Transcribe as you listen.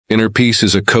Inner peace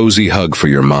is a cozy hug for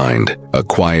your mind, a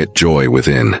quiet joy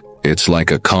within. It's like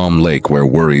a calm lake where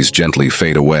worries gently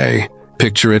fade away.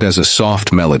 Picture it as a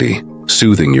soft melody,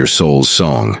 soothing your soul's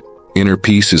song. Inner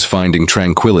peace is finding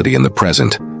tranquility in the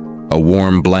present, a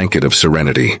warm blanket of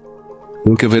serenity.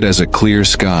 Think of it as a clear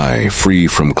sky, free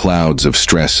from clouds of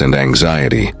stress and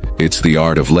anxiety. It's the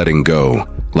art of letting go,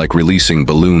 like releasing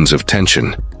balloons of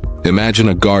tension. Imagine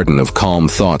a garden of calm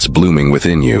thoughts blooming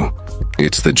within you.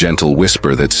 It's the gentle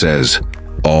whisper that says,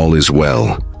 "All is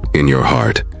well," in your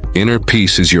heart. Inner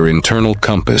peace is your internal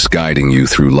compass guiding you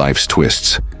through life's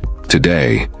twists.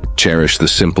 Today, cherish the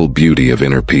simple beauty of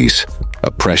inner peace,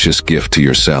 a precious gift to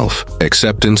yourself.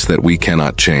 Acceptance that we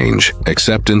cannot change.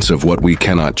 Acceptance of what we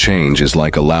cannot change is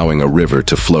like allowing a river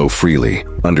to flow freely,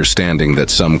 understanding that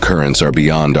some currents are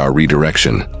beyond our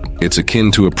redirection. It's akin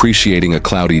to appreciating a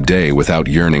cloudy day without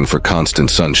yearning for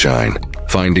constant sunshine,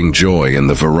 finding joy in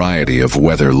the variety of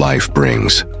weather life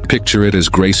brings. Picture it as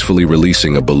gracefully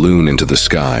releasing a balloon into the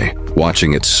sky,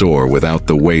 watching it soar without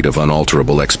the weight of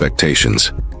unalterable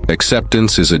expectations.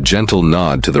 Acceptance is a gentle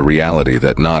nod to the reality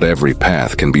that not every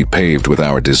path can be paved with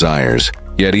our desires,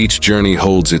 yet each journey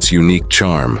holds its unique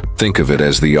charm. Think of it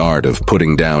as the art of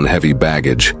putting down heavy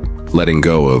baggage, letting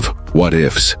go of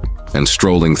what-ifs, and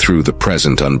strolling through the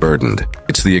present unburdened.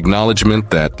 It's the acknowledgement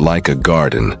that, like a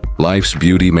garden, life's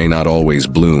beauty may not always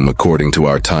bloom according to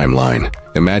our timeline.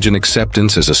 Imagine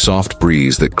acceptance as a soft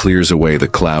breeze that clears away the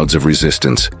clouds of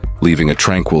resistance, leaving a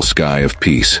tranquil sky of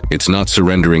peace. It's not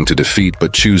surrendering to defeat,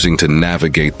 but choosing to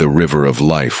navigate the river of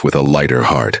life with a lighter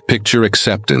heart. Picture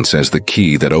acceptance as the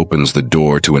key that opens the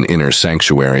door to an inner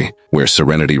sanctuary, where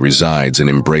serenity resides in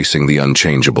embracing the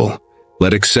unchangeable.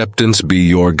 Let acceptance be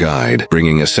your guide,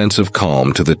 bringing a sense of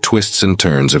calm to the twists and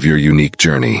turns of your unique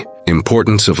journey.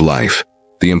 Importance of life.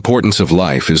 The importance of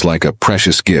life is like a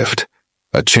precious gift,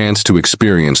 a chance to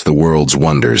experience the world's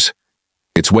wonders.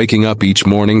 It's waking up each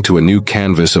morning to a new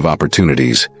canvas of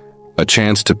opportunities, a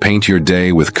chance to paint your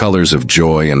day with colors of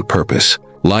joy and purpose.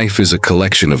 Life is a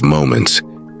collection of moments,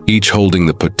 each holding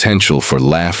the potential for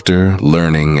laughter,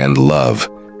 learning, and love.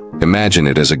 Imagine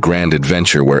it as a grand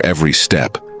adventure where every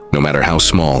step, no matter how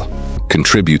small,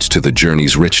 contributes to the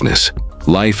journey's richness.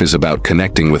 Life is about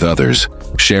connecting with others,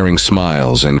 sharing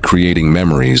smiles, and creating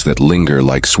memories that linger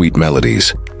like sweet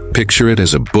melodies. Picture it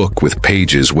as a book with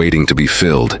pages waiting to be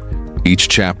filled, each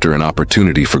chapter an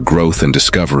opportunity for growth and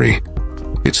discovery.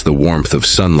 It's the warmth of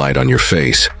sunlight on your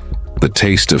face, the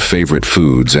taste of favorite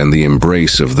foods, and the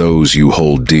embrace of those you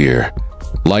hold dear.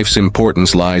 Life's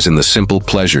importance lies in the simple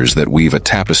pleasures that weave a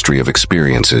tapestry of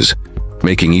experiences,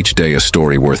 making each day a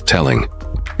story worth telling.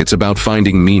 It's about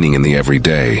finding meaning in the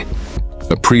everyday,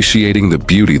 appreciating the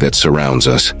beauty that surrounds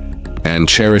us, and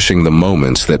cherishing the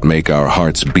moments that make our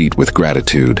hearts beat with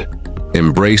gratitude.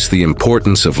 Embrace the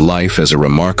importance of life as a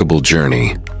remarkable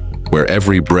journey, where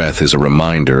every breath is a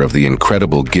reminder of the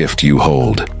incredible gift you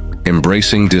hold.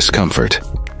 Embracing discomfort.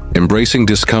 Embracing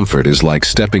discomfort is like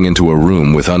stepping into a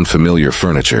room with unfamiliar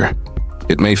furniture.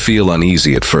 It may feel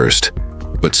uneasy at first,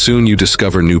 but soon you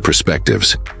discover new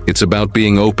perspectives. It's about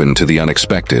being open to the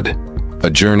unexpected, a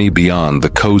journey beyond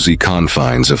the cozy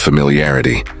confines of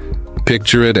familiarity.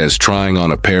 Picture it as trying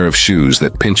on a pair of shoes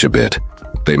that pinch a bit.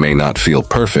 They may not feel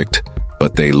perfect,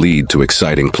 but they lead to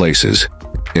exciting places.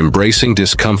 Embracing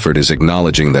discomfort is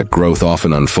acknowledging that growth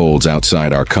often unfolds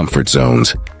outside our comfort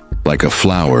zones, like a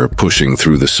flower pushing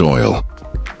through the soil.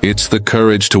 It's the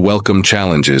courage to welcome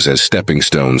challenges as stepping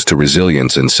stones to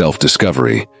resilience and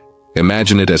self-discovery.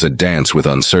 Imagine it as a dance with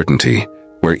uncertainty,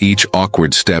 where each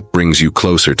awkward step brings you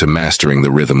closer to mastering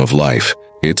the rhythm of life.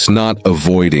 It's not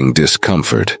avoiding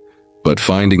discomfort, but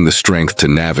finding the strength to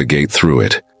navigate through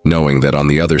it, knowing that on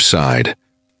the other side,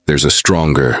 there's a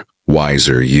stronger,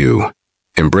 wiser you.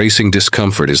 Embracing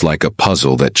discomfort is like a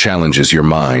puzzle that challenges your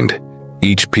mind,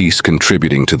 each piece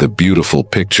contributing to the beautiful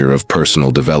picture of personal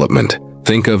development.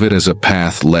 Think of it as a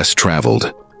path less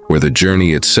traveled, where the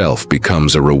journey itself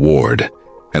becomes a reward,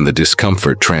 and the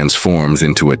discomfort transforms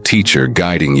into a teacher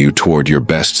guiding you toward your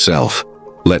best self.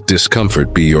 Let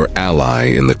discomfort be your ally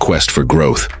in the quest for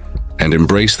growth, and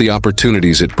embrace the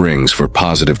opportunities it brings for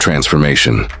positive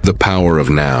transformation. The power of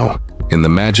now. In the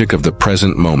magic of the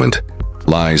present moment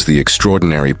lies the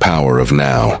extraordinary power of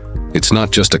now. It's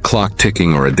not just a clock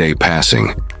ticking or a day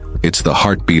passing. It's the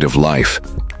heartbeat of life,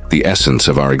 the essence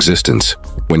of our existence.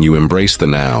 When you embrace the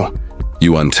now,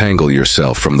 you untangle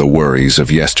yourself from the worries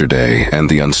of yesterday and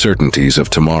the uncertainties of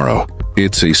tomorrow.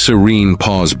 It's a serene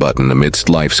pause button amidst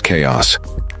life's chaos,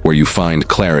 where you find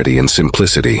clarity and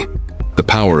simplicity. The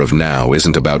power of now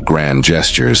isn't about grand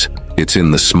gestures. It's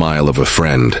in the smile of a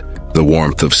friend, the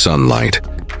warmth of sunlight,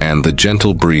 and the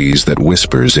gentle breeze that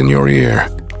whispers in your ear.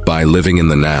 By living in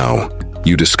the now,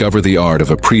 you discover the art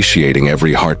of appreciating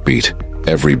every heartbeat,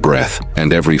 every breath,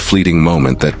 and every fleeting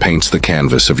moment that paints the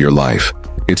canvas of your life.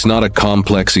 It's not a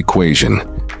complex equation.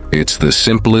 It's the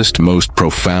simplest, most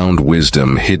profound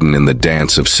wisdom hidden in the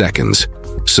dance of seconds.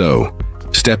 So,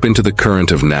 step into the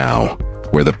current of now,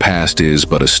 where the past is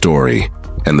but a story,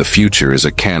 and the future is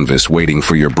a canvas waiting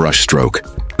for your brushstroke.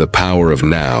 The power of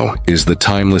now is the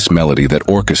timeless melody that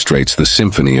orchestrates the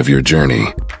symphony of your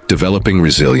journey. Developing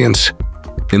resilience.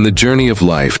 In the journey of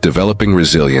life, developing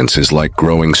resilience is like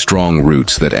growing strong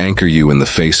roots that anchor you in the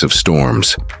face of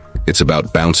storms. It's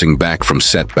about bouncing back from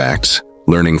setbacks,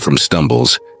 learning from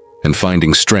stumbles, and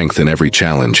finding strength in every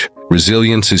challenge.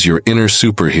 Resilience is your inner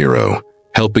superhero,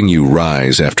 helping you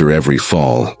rise after every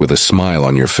fall with a smile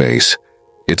on your face.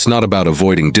 It's not about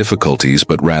avoiding difficulties,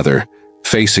 but rather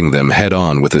facing them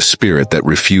head-on with a spirit that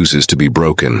refuses to be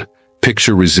broken.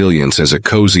 Picture resilience as a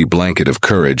cozy blanket of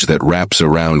courage that wraps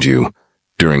around you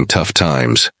during tough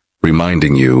times,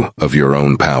 reminding you of your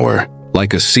own power.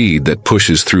 Like a seed that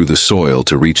pushes through the soil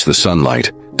to reach the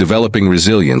sunlight, developing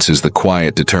resilience is the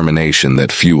quiet determination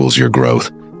that fuels your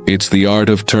growth. It's the art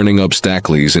of turning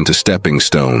obstacles into stepping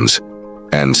stones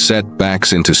and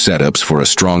setbacks into setups for a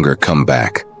stronger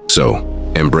comeback. So,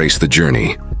 embrace the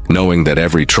journey, knowing that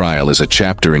every trial is a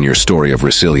chapter in your story of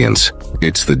resilience.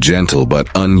 It's the gentle but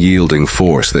unyielding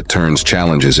force that turns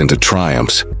challenges into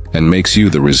triumphs and makes you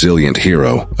the resilient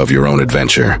hero of your own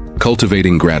adventure.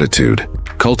 Cultivating gratitude.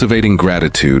 Cultivating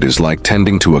gratitude is like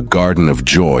tending to a garden of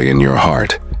joy in your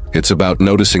heart. It's about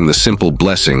noticing the simple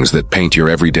blessings that paint your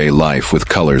everyday life with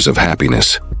colors of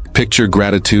happiness. Picture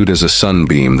gratitude as a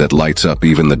sunbeam that lights up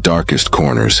even the darkest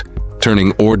corners,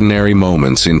 turning ordinary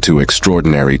moments into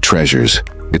extraordinary treasures.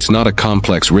 It's not a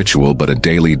complex ritual, but a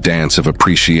daily dance of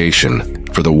appreciation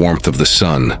for the warmth of the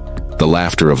sun, the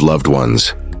laughter of loved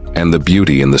ones, and the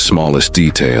beauty in the smallest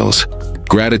details.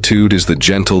 Gratitude is the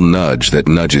gentle nudge that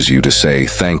nudges you to say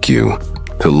thank you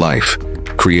to life,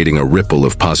 creating a ripple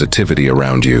of positivity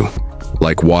around you.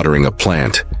 Like watering a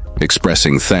plant,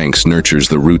 expressing thanks nurtures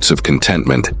the roots of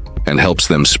contentment and helps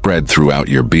them spread throughout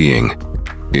your being.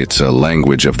 It's a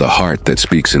language of the heart that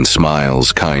speaks in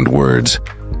smiles, kind words,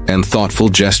 and thoughtful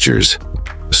gestures.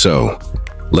 So,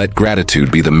 let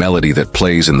gratitude be the melody that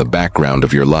plays in the background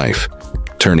of your life,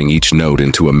 turning each note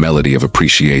into a melody of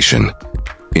appreciation.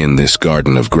 In this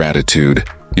garden of gratitude,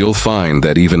 you'll find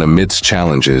that even amidst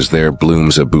challenges there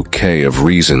blooms a bouquet of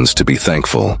reasons to be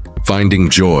thankful. Finding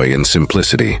joy in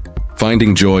simplicity.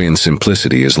 Finding joy in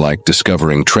simplicity is like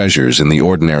discovering treasures in the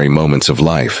ordinary moments of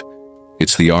life.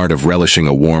 It's the art of relishing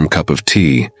a warm cup of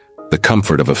tea, the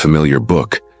comfort of a familiar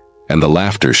book, and the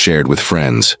laughter shared with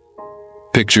friends.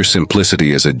 Picture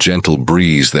simplicity as a gentle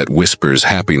breeze that whispers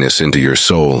happiness into your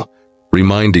soul,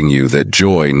 reminding you that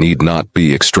joy need not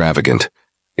be extravagant.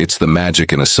 It's the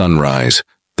magic in a sunrise,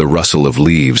 the rustle of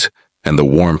leaves, and the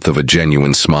warmth of a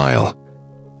genuine smile.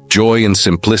 Joy in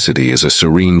simplicity is a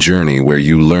serene journey where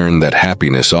you learn that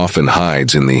happiness often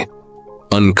hides in the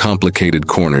uncomplicated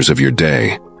corners of your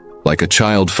day. Like a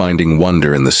child finding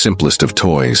wonder in the simplest of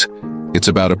toys, it's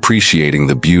about appreciating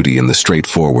the beauty in the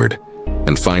straightforward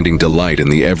and finding delight in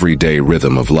the everyday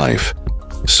rhythm of life.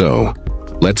 So,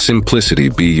 let simplicity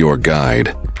be your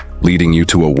guide, leading you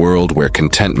to a world where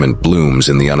contentment blooms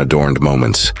in the unadorned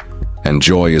moments, and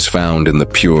joy is found in the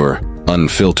pure,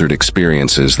 unfiltered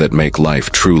experiences that make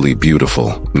life truly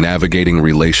beautiful. Navigating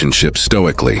relationships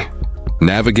stoically.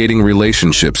 Navigating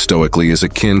relationships stoically is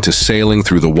akin to sailing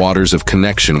through the waters of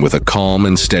connection with a calm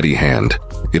and steady hand.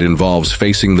 It involves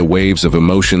facing the waves of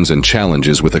emotions and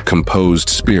challenges with a composed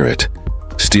spirit,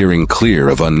 steering clear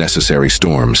of unnecessary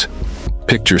storms.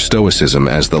 Picture Stoicism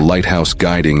as the lighthouse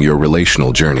guiding your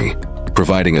relational journey,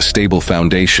 providing a stable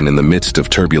foundation in the midst of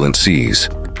turbulent seas.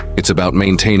 It's about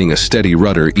maintaining a steady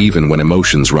rudder even when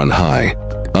emotions run high,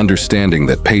 understanding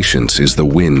that patience is the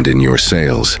wind in your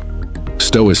sails.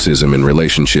 Stoicism in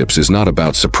relationships is not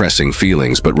about suppressing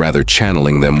feelings, but rather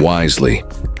channeling them wisely,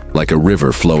 like a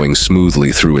river flowing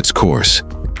smoothly through its course.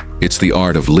 It's the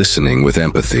art of listening with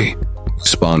empathy,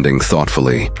 responding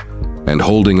thoughtfully, and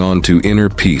holding on to inner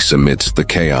peace amidst the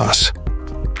chaos.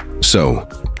 So,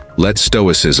 let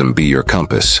Stoicism be your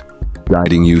compass,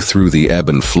 guiding you through the ebb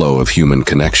and flow of human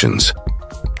connections,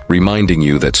 reminding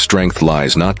you that strength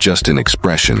lies not just in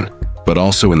expression, but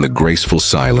also in the graceful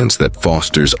silence that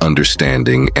fosters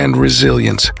understanding and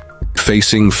resilience.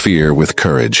 Facing fear with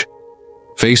courage.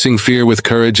 Facing fear with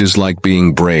courage is like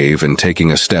being brave and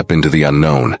taking a step into the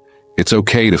unknown. It's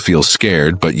okay to feel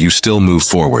scared, but you still move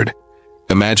forward.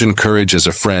 Imagine courage as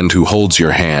a friend who holds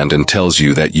your hand and tells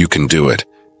you that you can do it.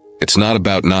 It's not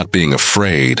about not being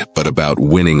afraid, but about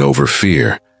winning over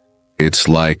fear. It's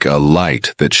like a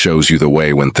light that shows you the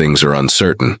way when things are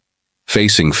uncertain.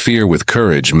 Facing fear with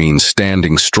courage means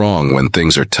standing strong when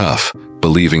things are tough,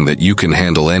 believing that you can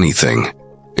handle anything.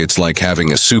 It's like having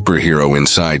a superhero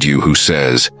inside you who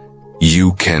says,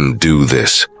 "You can do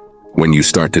this," when you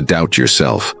start to doubt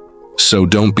yourself. So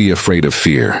don't be afraid of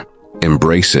fear.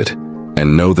 Embrace it,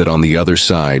 and know that on the other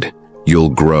side, you'll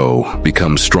grow,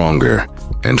 become stronger,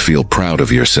 and feel proud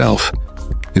of yourself.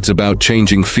 It's about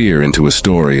changing fear into a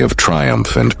story of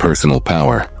triumph and personal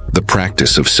power. The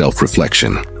practice of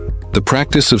self-reflection. The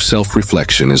practice of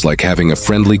self-reflection is like having a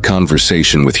friendly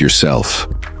conversation with yourself,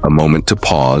 a moment to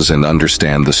pause and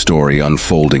understand the story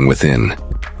unfolding within.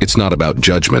 It's not about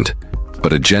judgment,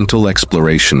 but a gentle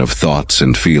exploration of thoughts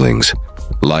and feelings,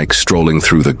 like strolling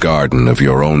through the garden of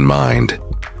your own mind.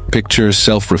 Picture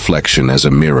self-reflection as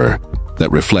a mirror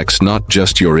that reflects not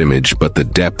just your image but the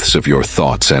depths of your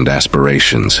thoughts and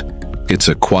aspirations. It's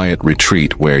a quiet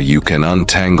retreat where you can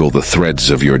untangle the threads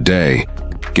of your day,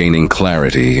 gaining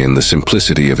clarity in the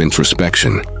simplicity of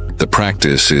introspection. The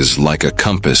practice is like a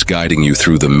compass guiding you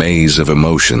through the maze of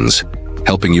emotions,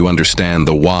 helping you understand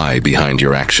the why behind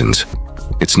your actions.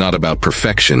 It's not about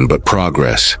perfection but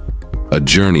progress, a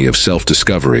journey of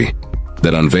self-discovery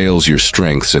that unveils your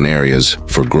strengths and areas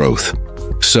for growth.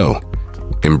 So,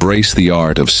 embrace the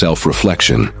art of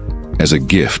self-reflection as a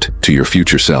gift to your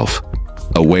future self,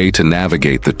 a way to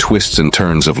navigate the twists and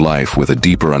turns of life with a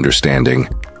deeper understanding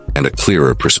and a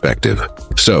clearer perspective.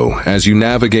 So, as you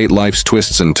navigate life's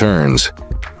twists and turns,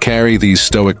 carry these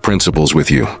Stoic principles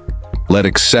with you. Let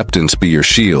acceptance be your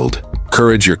shield,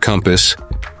 courage your compass,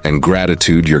 and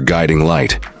gratitude your guiding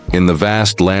light. In the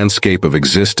vast landscape of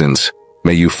existence,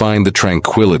 may you find the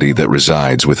tranquility that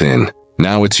resides within.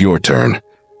 Now it's your turn.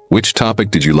 Which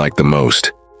topic did you like the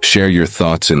most? Share your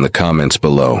thoughts in the comments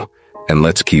below, and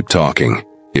let's keep talking.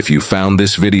 If you found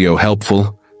this video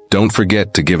helpful, don't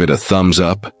forget to give it a thumbs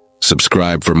up,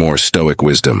 subscribe for more Stoic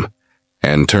wisdom,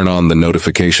 and turn on the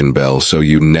notification bell so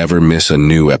you never miss a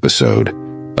new episode.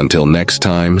 Until next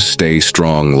time, stay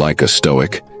strong like a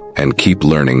Stoic, and keep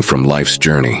learning from life's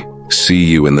journey. See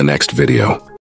you in the next video.